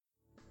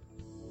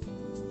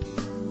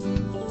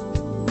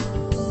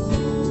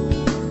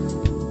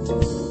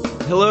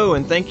Hello,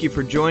 and thank you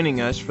for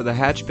joining us for the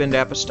Hatchbend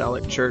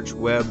Apostolic Church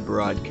web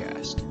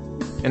broadcast.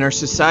 In our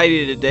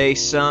society today,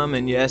 some,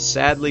 and yes,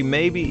 sadly,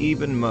 maybe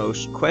even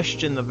most,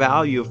 question the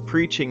value of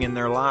preaching in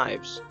their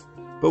lives.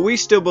 But we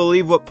still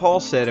believe what Paul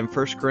said in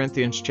 1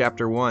 Corinthians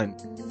chapter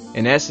 1.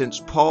 In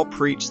essence, Paul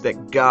preached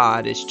that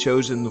God has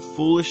chosen the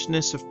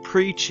foolishness of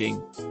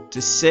preaching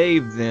to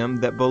save them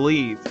that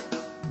believe.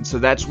 And so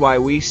that's why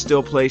we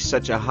still place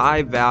such a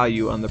high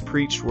value on the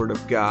preached word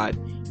of God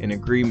in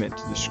agreement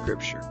to the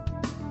Scripture.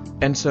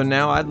 And so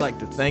now I'd like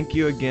to thank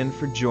you again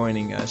for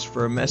joining us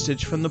for a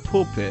message from the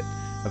pulpit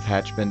of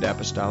Hatchbend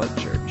Apostolic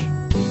Church.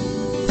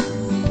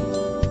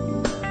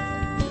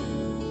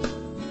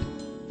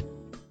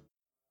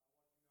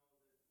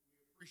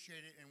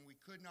 Appreciate it, and we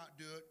could not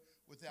do it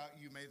without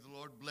you. May the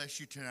Lord bless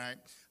you tonight.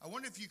 I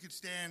wonder if you could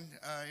stand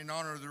in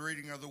honor of the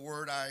reading of the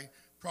Word. I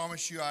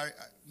promise you I'm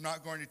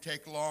not going to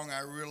take long.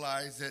 I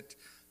realize that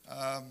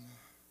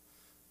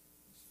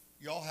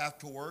y'all have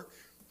to work.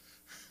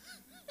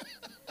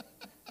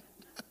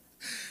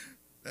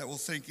 That will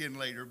sink in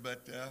later,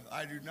 but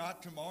I do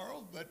not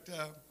tomorrow. But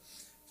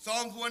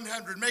Psalms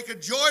 100, make a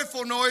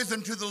joyful noise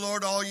unto the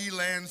Lord, all ye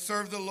lands.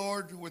 Serve the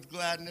Lord with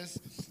gladness.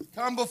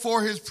 Come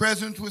before his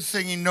presence with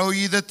singing. Know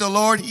ye that the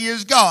Lord, he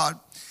is God.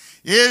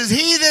 It is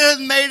he that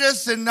hath made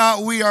us and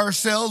not we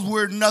ourselves.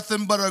 We're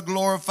nothing but a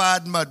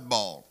glorified mud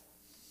ball.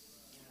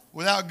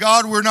 Without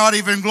God, we're not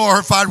even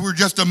glorified. We're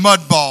just a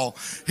mud ball.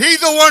 He's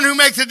the one who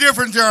makes a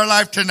difference in our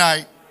life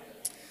tonight.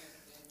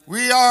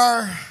 We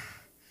are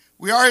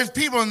his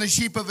people and the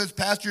sheep of his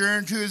pasture. Enter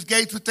into his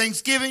gates with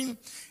thanksgiving,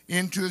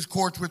 into his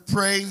courts with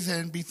praise,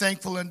 and be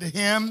thankful unto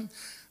him.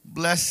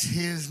 Bless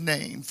his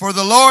name. For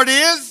the Lord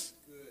is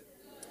good.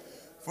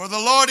 For the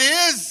Lord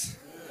is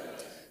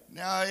good.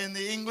 Now, in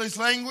the English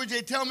language,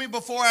 they tell me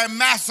before I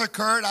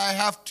massacre it, I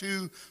have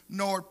to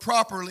know it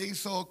properly.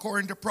 So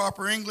according to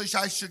proper English,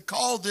 I should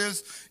call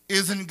this,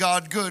 Isn't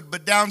God Good?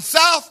 But down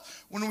south,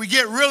 when we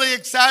get really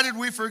excited,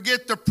 we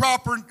forget the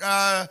proper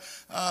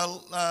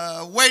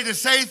way to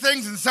say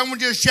things, and someone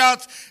just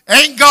shouts,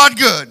 Ain't God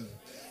good?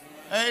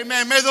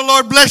 Amen. May the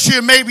Lord bless you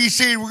and may be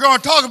seated. We're going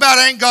to talk about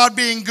Ain't God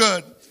being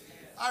good.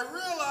 I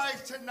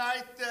realize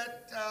tonight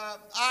that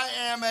I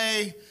am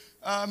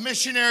a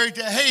missionary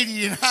to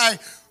Haiti, and I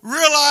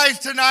realize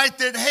tonight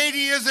that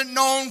Haiti isn't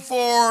known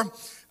for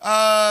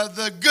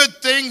the good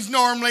things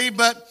normally,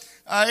 but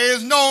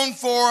is known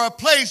for a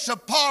place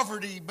of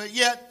poverty, but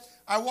yet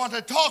I want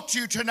to talk to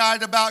you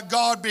tonight about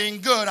God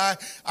being good.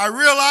 I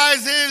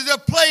realize it is a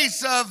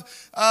place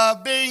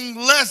of being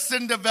less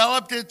than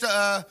developed. It's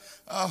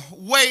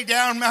way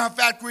down. Matter of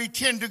fact, we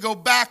tend to go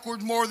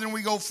backwards more than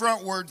we go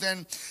frontwards.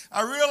 And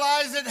I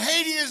realize that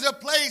Haiti is a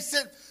place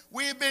that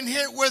we have been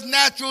hit with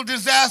natural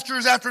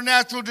disasters after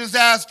natural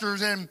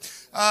disasters. And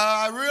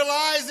I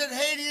realize that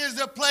Haiti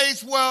is a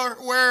place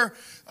where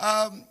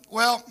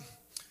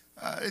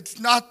it's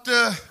not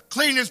the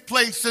cleanest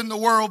place in the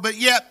world, but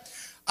yet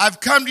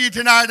I've come to you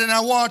tonight and I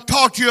want to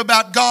talk to you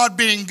about God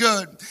being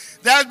good.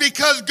 That's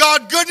because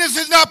God's goodness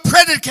is not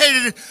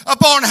predicated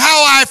upon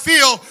how I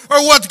feel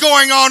or what's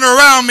going on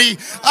around me.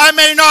 I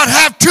may not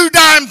have two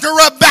dimes to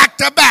rub back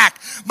to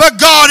back, but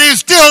God is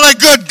still a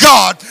good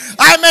God.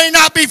 I may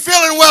not be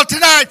feeling well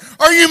tonight,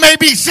 or you may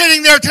be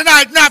sitting there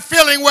tonight not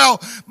feeling well,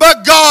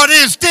 but God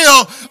is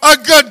still a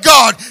good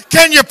God.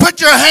 Can you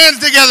put your hands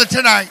together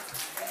tonight?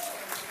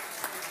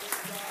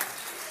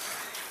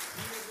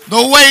 The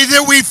way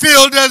that we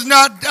feel does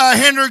not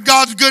hinder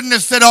God's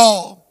goodness at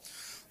all.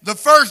 The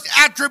first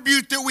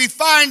attribute that we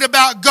find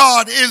about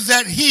God is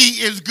that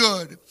he is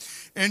good.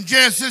 In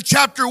Genesis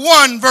chapter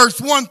 1,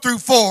 verse 1 through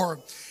 4,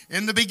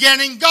 in the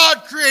beginning,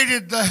 God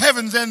created the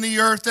heavens and the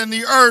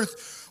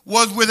earth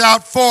was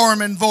without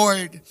form and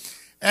void,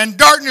 and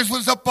darkness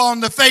was upon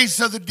the face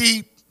of the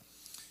deep.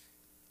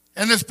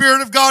 And the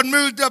Spirit of God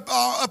moved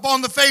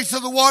upon the face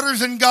of the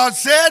waters, and God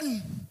said,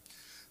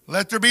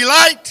 Let there be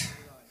light.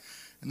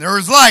 And there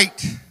was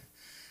light.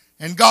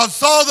 And God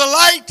saw the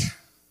light,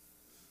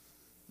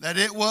 that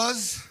it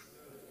was.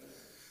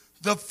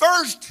 The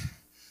first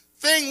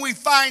thing we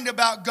find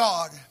about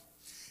God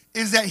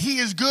is that he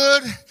is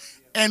good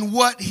and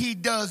what he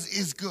does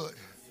is good.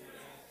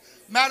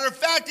 Matter of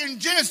fact, in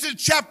Genesis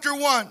chapter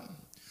 1,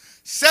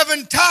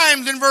 7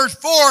 times in verse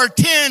 4,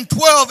 10,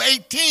 12,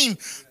 18,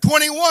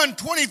 21,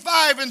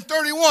 25, and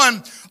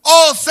 31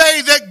 all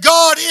say that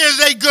God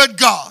is a good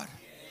God.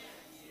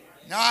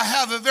 Now, I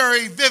have a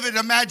very vivid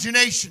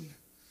imagination.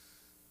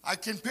 I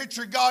can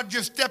picture God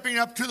just stepping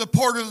up to the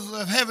portals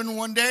of heaven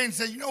one day and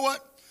say, you know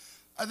what?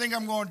 I think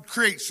I'm going to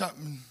create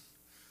something.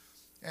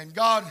 And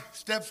God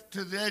steps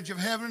to the edge of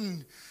heaven,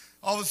 and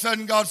all of a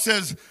sudden God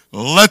says,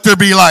 let there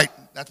be light.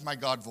 That's my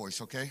God voice,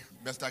 okay?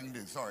 Best I can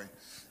do, sorry.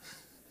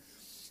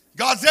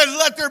 God says,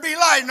 let there be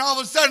light, and all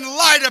of a sudden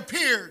light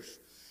appears.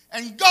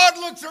 And God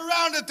looks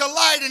around at the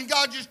light, and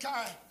God just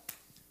kind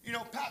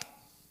of, pat.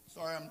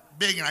 Sorry, I'm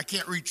big and I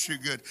can't reach too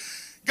good.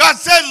 God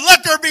says,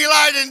 let there be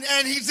light,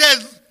 and he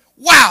says,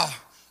 wow,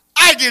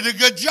 I did a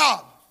good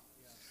job.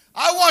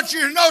 I want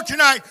you to know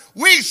tonight,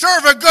 we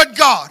serve a good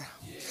God.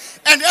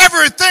 And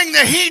everything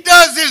that he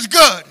does is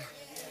good.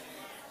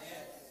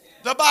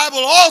 The Bible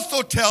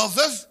also tells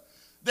us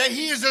that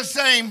he is the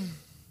same.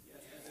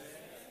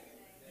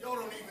 Y'all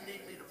don't even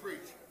need me to preach.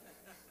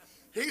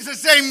 He's the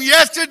same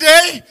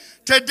yesterday,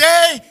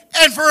 today,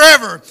 and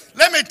forever.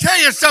 Let me tell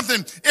you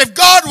something. If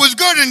God was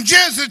good in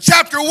Genesis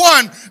chapter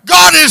 1,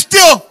 God is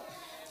still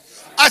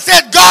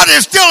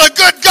a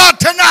good God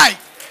tonight.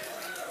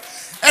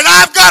 And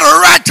I've got a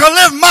right to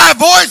lift my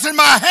voice in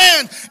my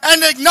hand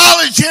and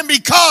acknowledge him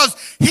because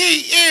he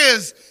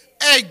is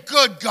a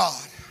good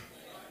God.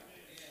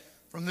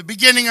 From the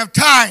beginning of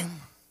time,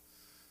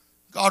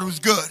 God was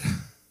good.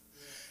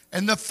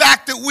 And the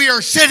fact that we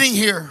are sitting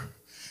here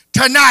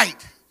tonight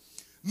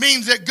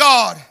means that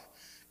God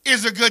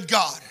is a good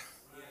God.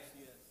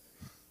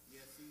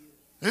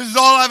 This is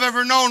all I've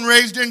ever known,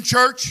 raised in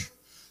church.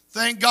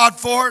 Thank God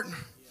for it.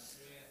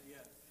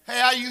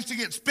 Hey, I used to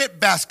get spit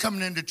baths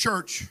coming into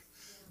church.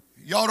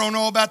 Y'all don't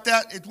know about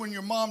that? It's when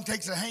your mom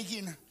takes a hanky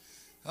and,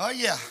 oh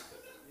yeah.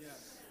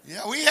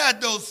 Yeah, we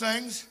had those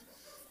things.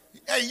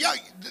 Hey,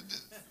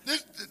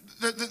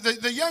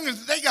 the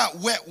youngest, they got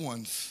wet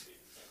ones.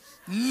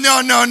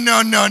 No.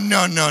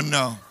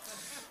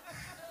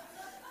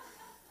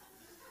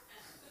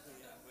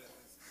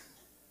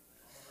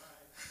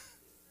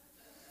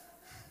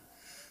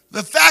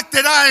 The fact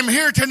that I am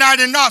here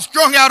tonight and not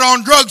strung out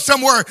on drugs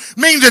somewhere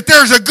means that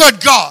there's a good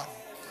God.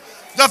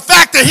 The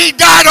fact that he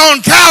died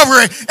on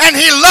Calvary and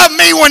he loved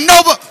me when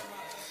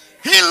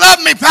he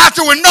loved me,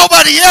 Pastor, when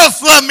nobody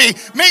else loved me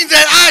means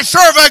that I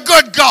serve a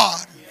good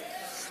God.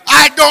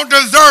 I don't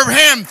deserve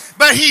him,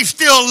 but he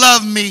still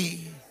loved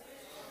me.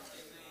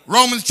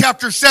 Romans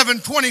chapter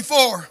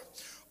 7:24.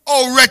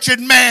 Oh, wretched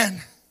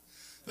man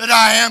that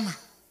I am.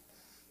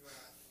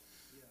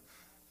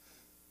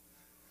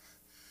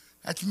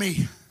 That's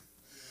me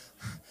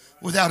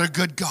without a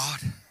good God.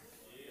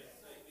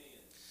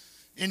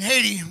 In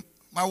Haiti,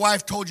 my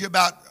wife told you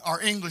about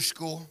our English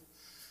school.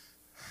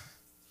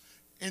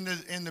 In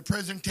the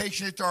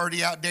presentation, it's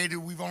already outdated.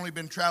 We've only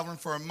been traveling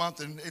for a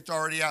month, and it's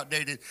already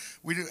outdated.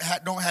 We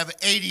don't have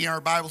 80 in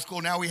our Bible school.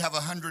 Now we have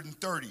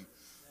 130.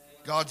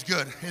 God's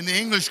good. In the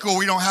English school,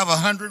 we don't have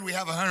 100. We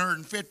have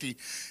 150.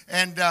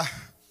 And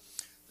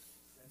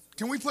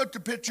can we put the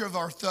picture of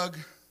our thug?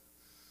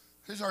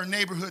 This is our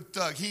neighborhood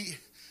thug.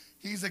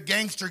 He's a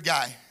gangster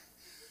guy.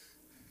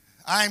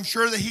 I'm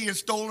sure that he has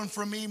stolen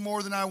from me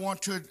more than I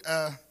want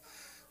to.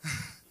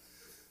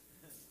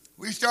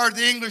 We started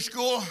the English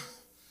school.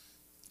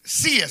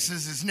 C.S.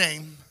 is his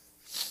name.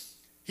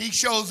 He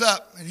shows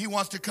up and he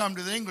wants to come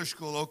to the English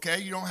school.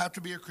 Okay, you don't have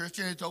to be a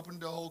Christian. It's open to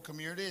the whole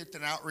community. It's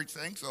an outreach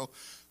thing. So,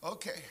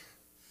 okay.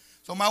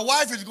 So my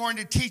wife is going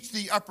to teach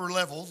the upper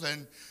levels,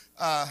 and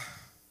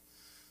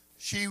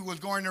she was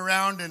going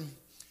around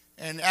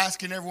and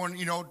asking everyone,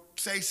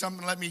 say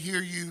something, let me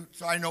hear you,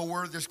 so I know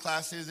where this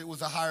class is. It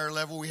was a higher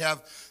level. We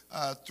have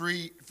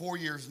 4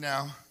 years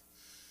now.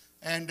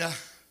 And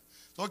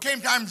so it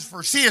came time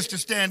for C.S. to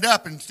stand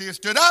up, and C.S.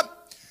 stood up.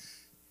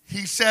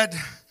 He said,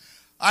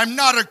 I'm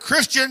not a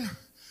Christian.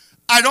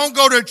 I don't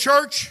go to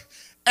church,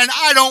 and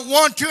I don't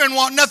want to and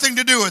want nothing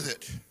to do with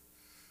it.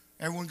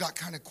 Everyone got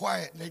kind of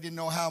quiet, and they didn't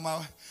know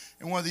how.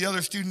 And one of the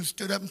other students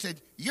stood up and said,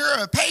 you're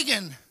a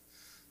pagan.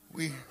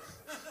 We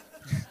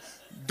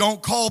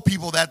don't call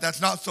people that.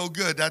 That's not so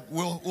good. That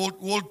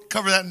we'll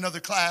cover that in another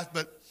class.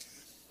 But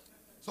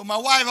so my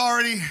wife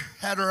already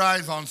had her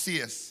eyes on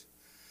C.S.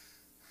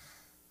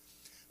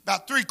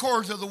 About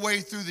 3/4 of the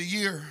way through the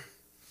year,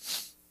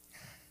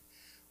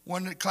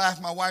 one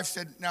class, my wife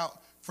said, now,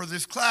 for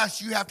this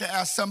class, you have to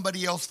ask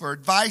somebody else for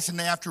advice, and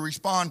they have to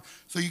respond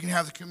so you can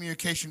have the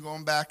communication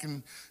going back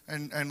and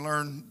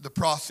learn the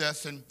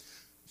process. And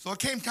so it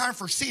came time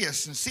for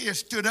C.S., and C.S.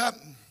 stood up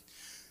in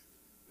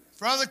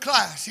front of the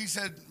class. He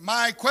said,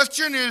 my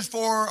question is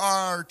for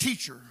our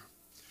teacher.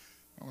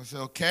 I said,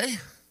 okay.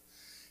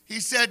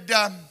 He said,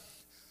 I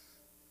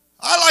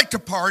like to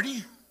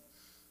party.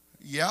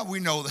 Yeah, we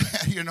know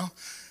that,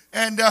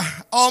 And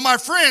all my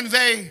friends,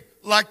 they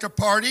like to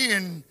party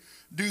and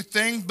do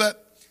things,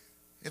 but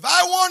if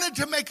I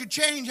wanted to make a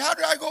change, how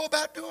do I go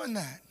about doing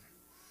that?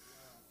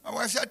 My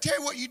wife said, I tell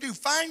you what you do.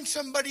 Find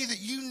somebody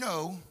that you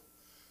know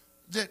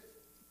that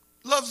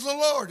loves the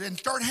Lord and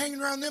start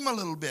hanging around them a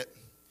little bit.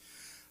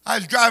 I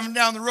was driving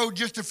down the road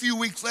just a few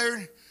weeks later,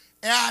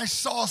 and I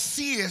saw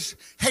C.S.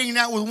 hanging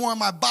out with one of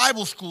my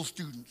Bible school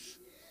students.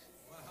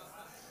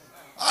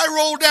 I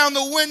rolled down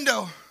the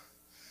window,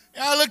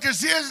 and I looked at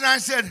C.S. and I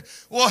said,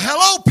 well,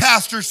 hello,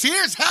 Pastor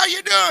C.S., how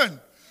you doing?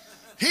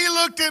 He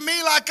looked at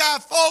me like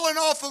I'd fallen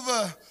off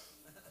of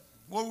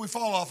what did we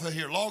fall off of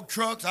here? Log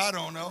trucks? I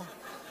don't know.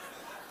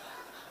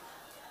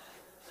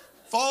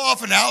 Fall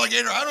off an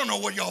alligator? I don't know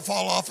what y'all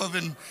fall off of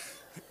in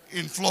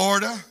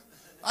Florida.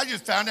 I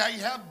just found out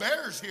you have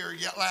bears here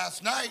yet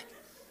last night.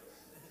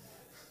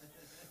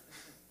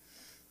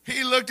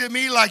 He looked at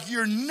me like,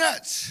 you're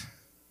nuts.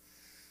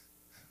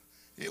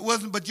 It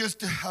wasn't but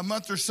just a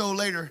month or so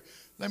later.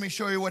 Let me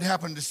show you what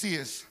happened to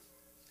C.S.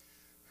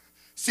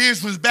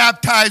 C.S. was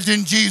baptized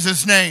in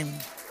Jesus' name.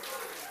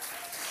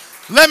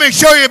 Let me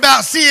show you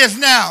about C.S.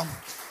 now.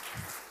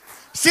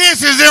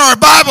 C.S. is in our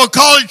Bible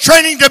college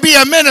training to be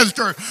a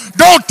minister.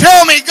 Don't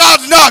tell me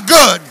God's not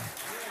good.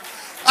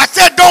 I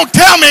said, don't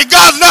tell me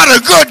God's not a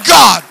good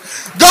God.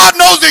 God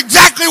knows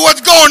exactly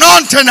what's going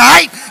on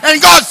tonight.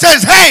 And God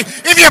says, hey,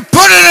 if you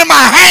put it in my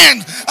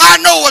hands, I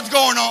know what's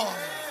going on.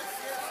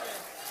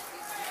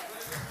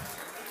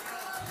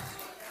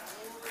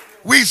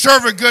 We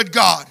serve a good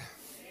God.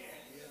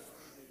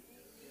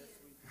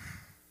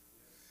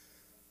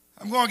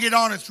 I'm going to get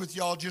honest with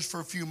y'all just for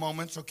a few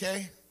moments,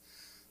 okay?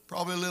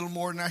 Probably a little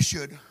more than I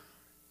should.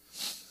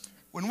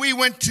 When we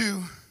went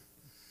to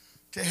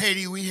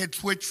Haiti, we had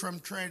switched from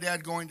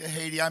Trinidad going to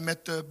Haiti. I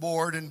met the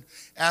board and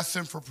asked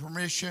them for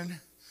permission.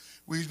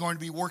 We was going to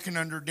be working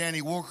under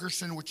Danny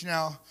Wilkerson, which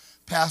now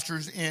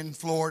pastors in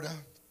Florida.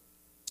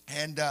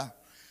 And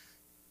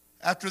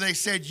after they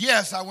said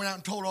yes, I went out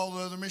and told all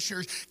the other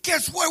missionaries,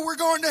 guess what, we're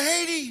going to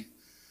Haiti.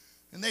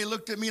 And they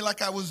looked at me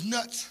like I was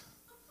nuts.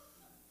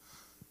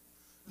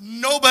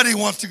 Nobody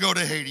wants to go to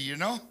Haiti, you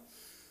know.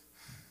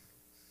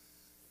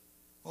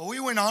 Well, we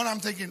went on. I'm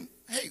thinking,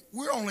 hey,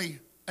 we're only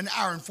an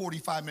hour and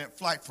 45-minute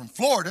flight from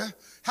Florida.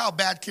 How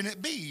bad can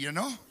it be, you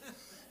know?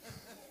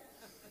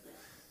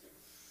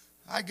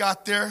 I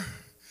got there.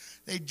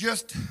 They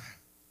just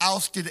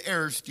ousted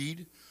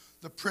Aristide,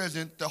 the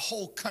president. The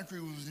whole country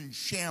was in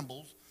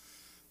shambles.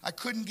 I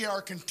couldn't get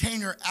our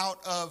container out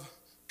of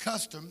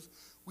customs.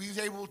 We was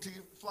able to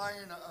fly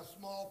in a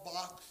small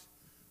box.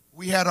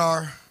 We had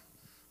our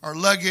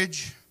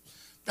luggage.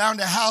 Found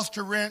a house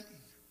to rent.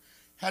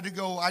 Had to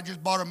go. I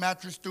just bought a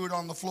mattress, threw it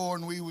on the floor,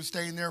 and we was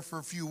staying there for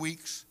a few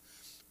weeks.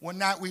 One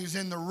night we was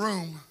in the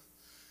room,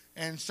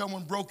 and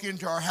someone broke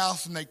into our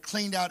house, and they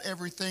cleaned out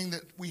everything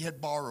that we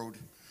had borrowed.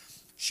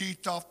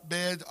 Sheets off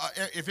bed.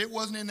 If it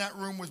wasn't in that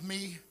room with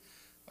me,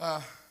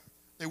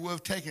 they would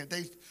have taken it.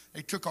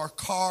 They took our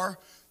car.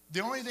 The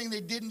only thing they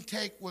didn't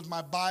take was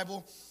my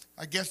Bible.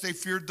 I guess they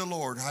feared the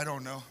Lord. I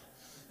don't know.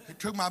 They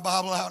took my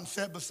Bible out and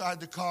set beside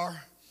the car.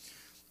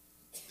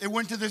 It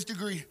went to this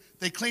degree.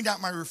 They cleaned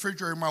out my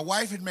refrigerator. My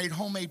wife had made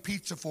homemade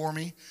pizza for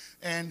me,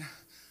 and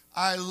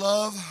I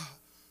love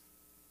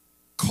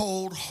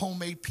cold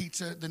homemade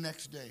pizza the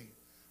next day.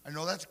 I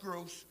know that's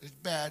gross. It's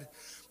bad.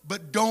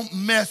 But don't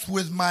mess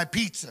with my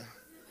pizza.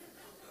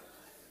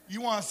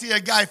 You want to see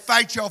a guy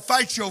fight you, I'll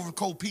fight you over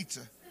cold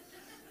pizza.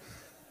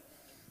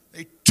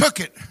 They took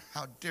it.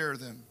 How dare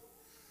them.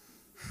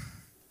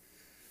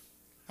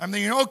 I'm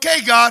thinking, okay,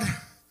 God,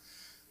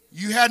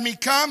 you had me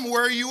come.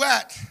 Where are you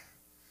at?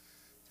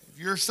 If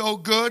you're so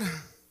good,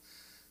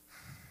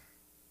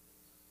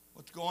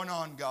 what's going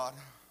on, God?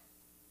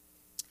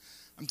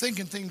 I'm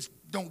thinking things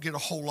don't get a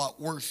whole lot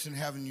worse than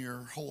having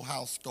your whole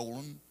house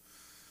stolen.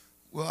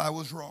 Well, I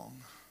was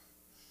wrong.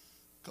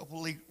 A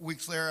couple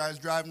weeks later, I was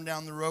driving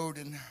down the road,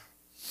 and a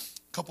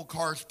couple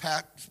cars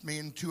packed, me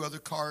and two other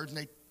cars, and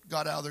they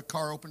got out of their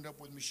car, opened up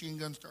with machine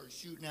guns, started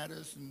shooting at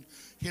us, and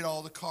hit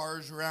all the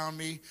cars around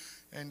me.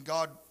 And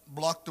God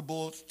blocked the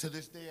bullets. To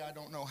this day, I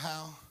don't know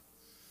how.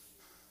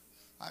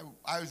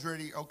 I was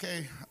ready.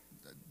 Okay,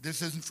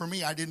 this isn't for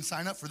me. I didn't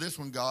sign up for this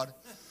one, God.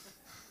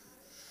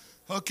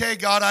 Okay,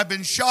 God, I've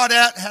been shot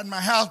at, had my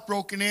house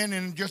broken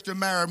in just a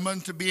matter of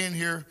months of being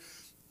here.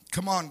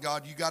 Come on,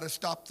 God, you got to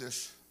stop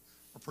this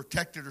or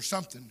protect it or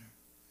something.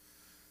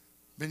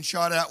 Been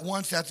shot at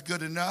once, that's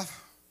good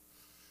enough.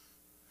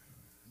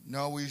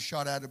 No, we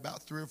shot at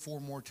about 3 or 4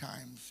 more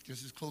times,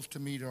 just as close to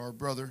me to our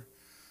brother.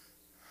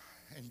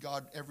 And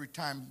God, every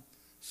time,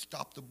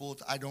 stopped the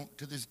bullets. I don't,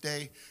 to this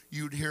day,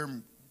 you'd hear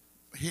him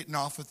hitting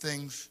off of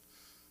things.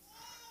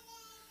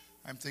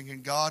 I'm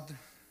thinking, God,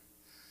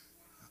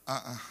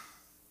 And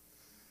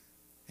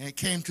it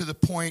came to the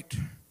point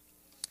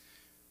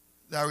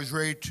that I was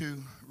ready to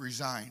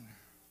resign.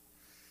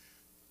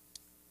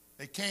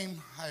 They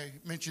came, I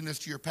mentioned this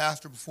to your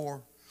pastor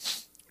before,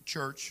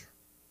 church.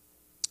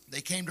 They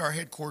came to our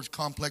headquarters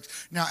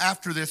complex. Now,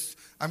 after this,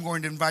 I'm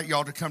going to invite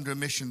y'all to come to a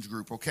missions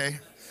group, okay?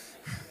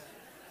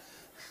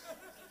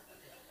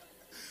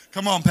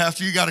 Come on,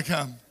 Pastor, you got to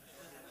come.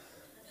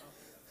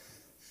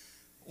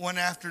 One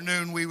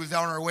afternoon, we was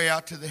on our way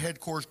out to the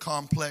headquarters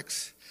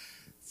complex.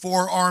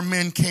 4 armed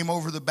men came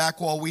over the back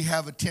wall. We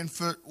have a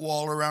 10-foot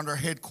wall around our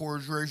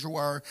headquarters, razor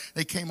wire.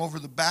 They came over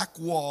the back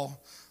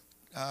wall.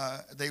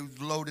 They was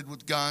loaded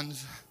with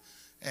guns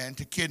and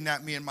to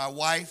kidnap me and my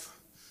wife.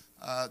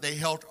 They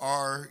held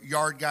our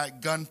yard guy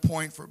at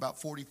gunpoint for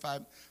about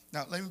 45.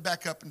 Now, let me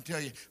back up and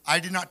tell you, I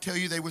did not tell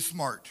you they were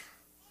smart.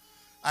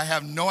 I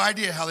have no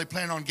idea how they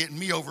plan on getting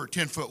me over a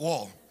 10-foot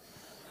wall.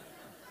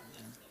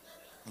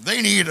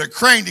 They needed a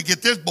crane to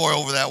get this boy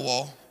over that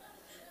wall.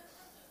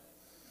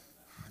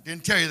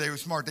 Didn't tell you they were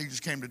smart. They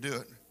just came to do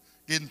it.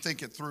 Didn't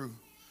think it through.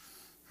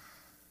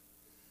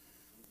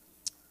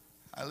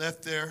 I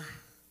left there.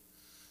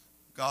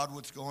 God,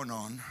 what's going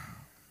on?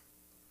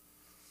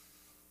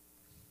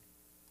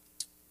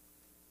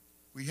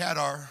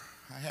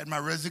 I had my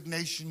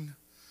resignation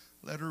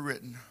letter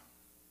written.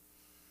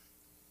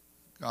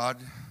 God,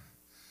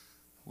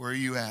 where are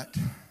you at?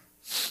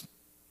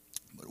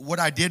 But what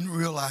I didn't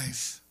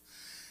realize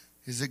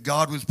is that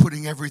God was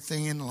putting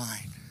everything in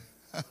line.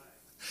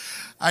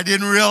 I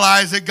didn't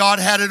realize that God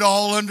had it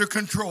all under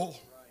control.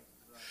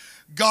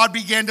 God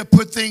began to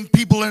put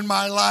people in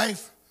my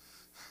life.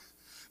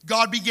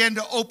 God began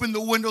to open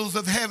the windows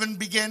of heaven.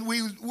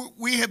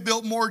 We have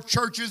built more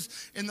churches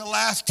in the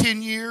last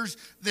 10 years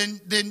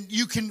than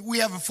you can. We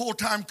have a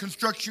full-time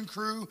construction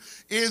crew.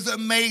 It is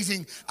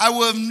amazing. I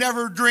would have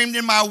never dreamed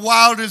in my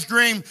wildest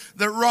dream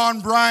that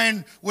Ron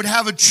Bryan would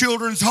have a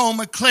children's home,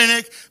 a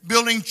clinic,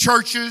 building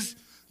churches,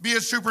 be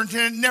a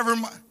superintendent. Never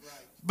mind.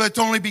 But it's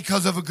only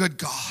because of a good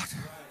God.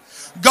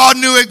 God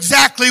knew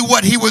exactly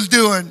what he was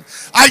doing.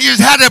 I just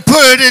had to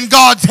put it in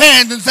God's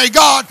hands and say,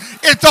 God,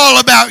 it's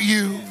all about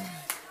you.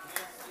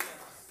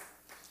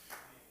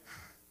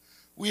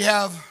 We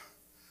have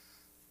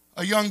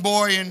a young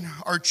boy in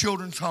our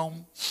children's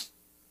home,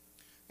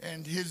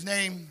 and his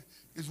name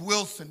is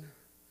Wilson.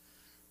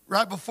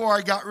 Right before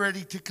I got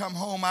ready to come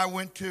home, I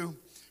went to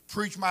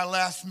preach my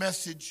last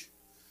message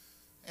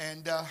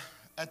and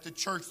at the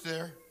church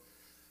there.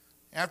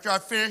 After I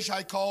finished,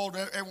 I called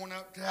everyone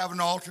up to have an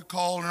altar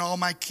call, and all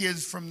my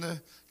kids from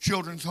the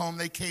children's home,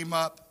 they came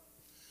up.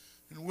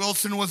 And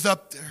Wilson was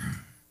up there.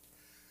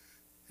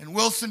 And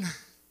Wilson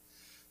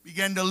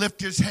began to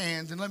lift his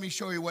hands. And let me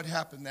show you what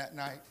happened that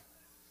night.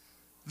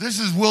 This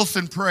is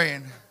Wilson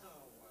praying.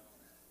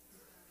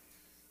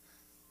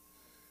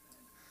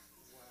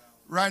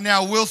 Right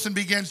now, Wilson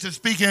begins to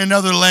speak in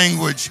another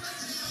language.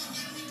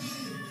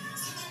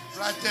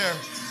 Right there.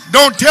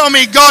 Don't tell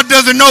me God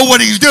doesn't know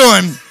what he's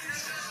doing.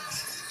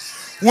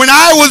 When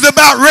I was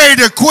about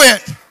ready to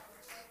quit,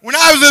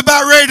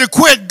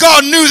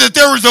 God knew that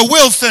there was a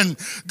Wilson.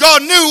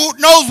 God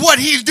knows what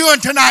he's doing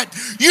tonight.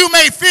 You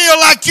may feel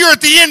like you're at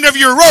the end of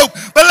your rope,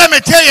 but let me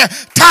tell you,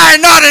 tie a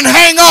knot and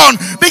hang on,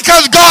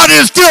 because God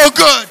is still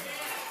good.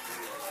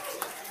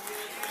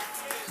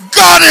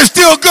 God is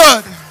still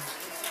good.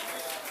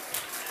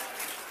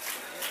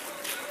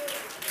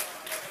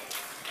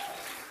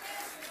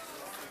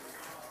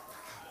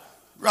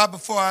 Right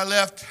before I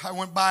left, I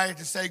went by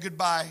to say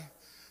goodbye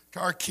to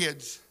our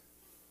kids.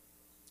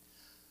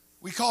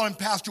 We call him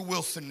Pastor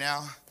Wilson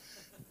now.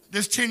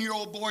 This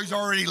 10-year-old boy's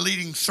already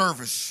leading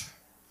service.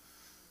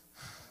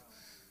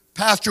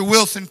 Pastor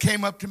Wilson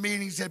came up to me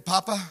and he said,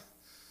 Papa,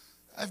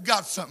 I've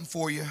got something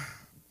for you.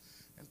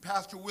 And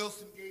Pastor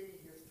Wilson gave me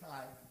his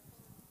tie.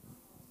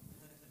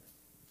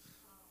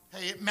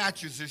 Hey, it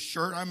matches this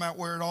shirt. I might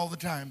wear it all the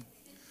time.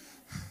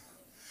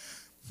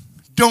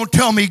 Don't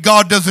tell me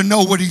God doesn't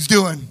know what he's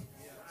doing.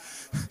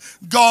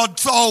 God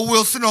saw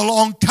Wilson a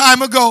long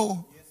time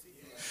ago.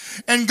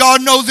 And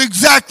God knows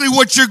exactly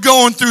what you're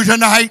going through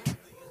tonight.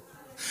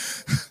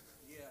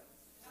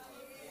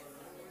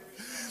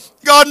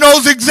 God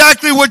knows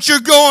exactly what you're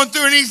going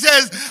through. And he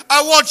says,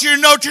 I want you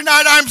to know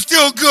tonight I'm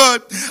still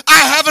good. I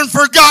haven't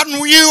forgotten you.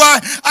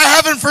 I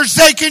haven't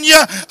forsaken you.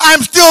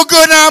 I'm still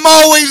good and I'm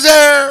always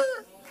there.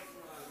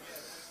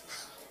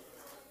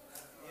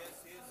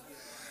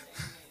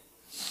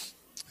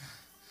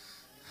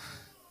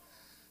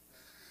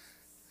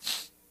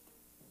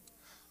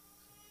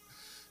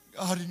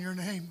 God, in your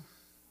name,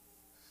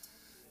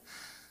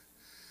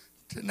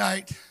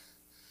 tonight,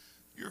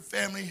 your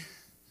family,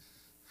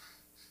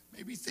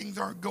 maybe things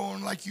aren't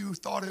going like you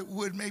thought it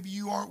would. Maybe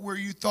you aren't where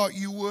you thought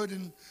you would,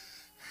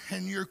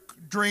 and your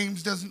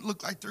dreams doesn't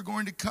look like they're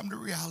going to come to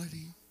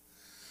reality.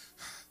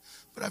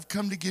 But I've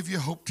come to give you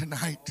hope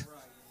tonight.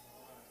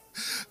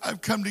 I've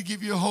come to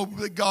give you hope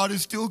that God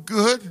is still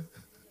good,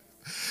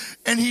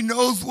 and he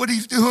knows what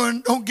he's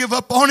doing. Don't give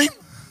up on him.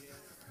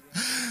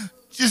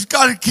 Just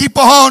got to keep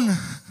on.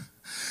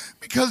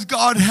 Because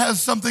God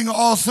has something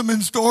awesome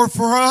in store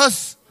for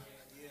us.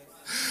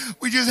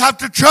 We just have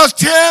to trust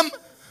him.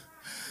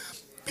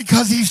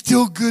 Because he's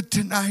still good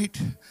tonight.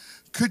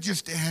 Could you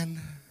stand?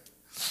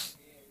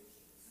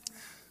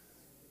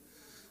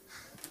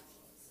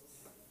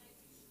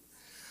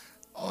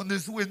 On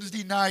this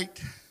Wednesday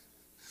night,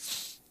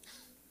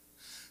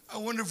 I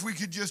wonder if we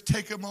could just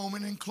take a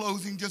moment in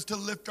closing just to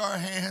lift our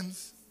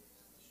hands.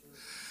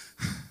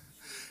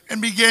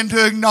 And begin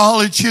to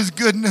acknowledge his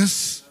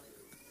goodness.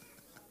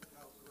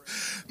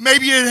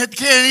 Maybe you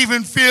can't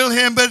even feel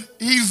him, but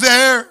he's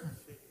there.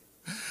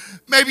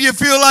 Maybe you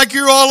feel like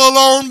you're all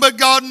alone, but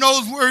God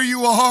knows where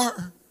you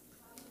are.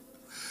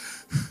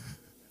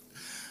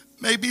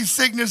 Maybe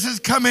sickness has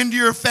come into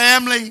your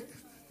family,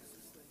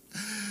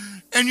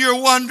 and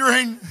you're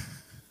wondering.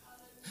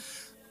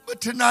 But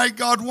tonight,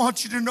 God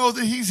wants you to know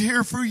that he's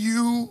here for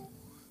you,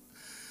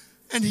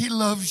 and he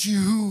loves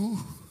you.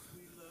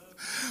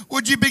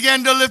 Would you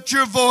begin to lift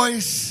your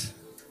voice?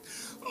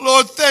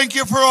 Lord, thank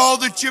you for all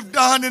that you've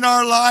done in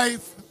our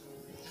life.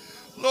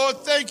 Lord,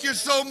 thank you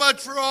so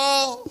much for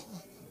all.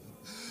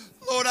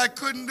 Lord, I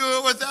couldn't do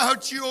it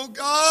without you, oh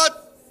God.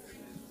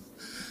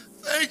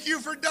 Thank you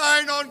for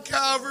dying on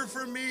Calvary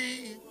for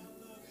me.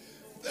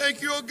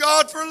 Thank you, oh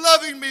God, for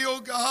loving me,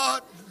 oh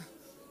God.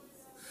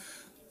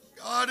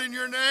 God, in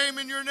your name,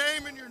 in your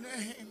name, in your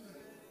name.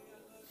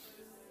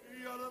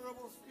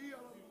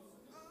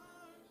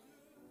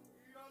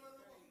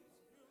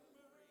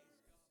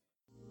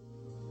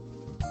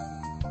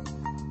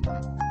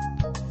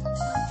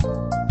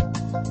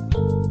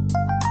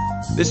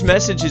 This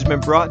message has been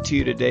brought to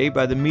you today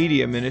by the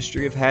media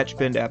ministry of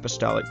Hatchbend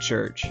Apostolic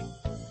Church.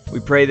 We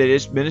pray that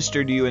it's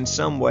ministered to you in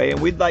some way, and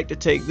we'd like to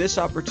take this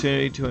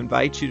opportunity to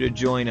invite you to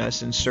join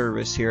us in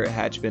service here at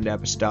Hatchbend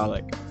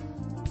Apostolic.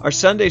 Our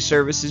Sunday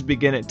services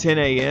begin at 10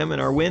 a.m.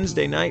 and our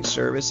Wednesday night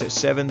service at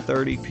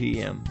 7:30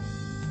 p.m.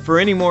 For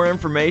any more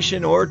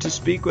information or to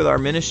speak with our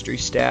ministry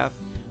staff,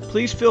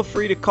 please feel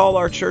free to call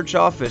our church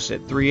office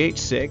at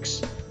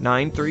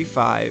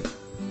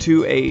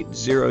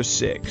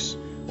 386-935-2806,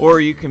 or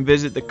you can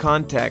visit the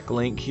contact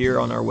link here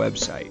on our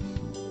website.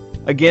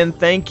 Again,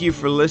 thank you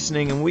for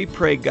listening, and we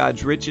pray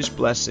God's richest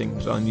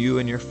blessings on you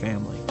and your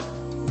family.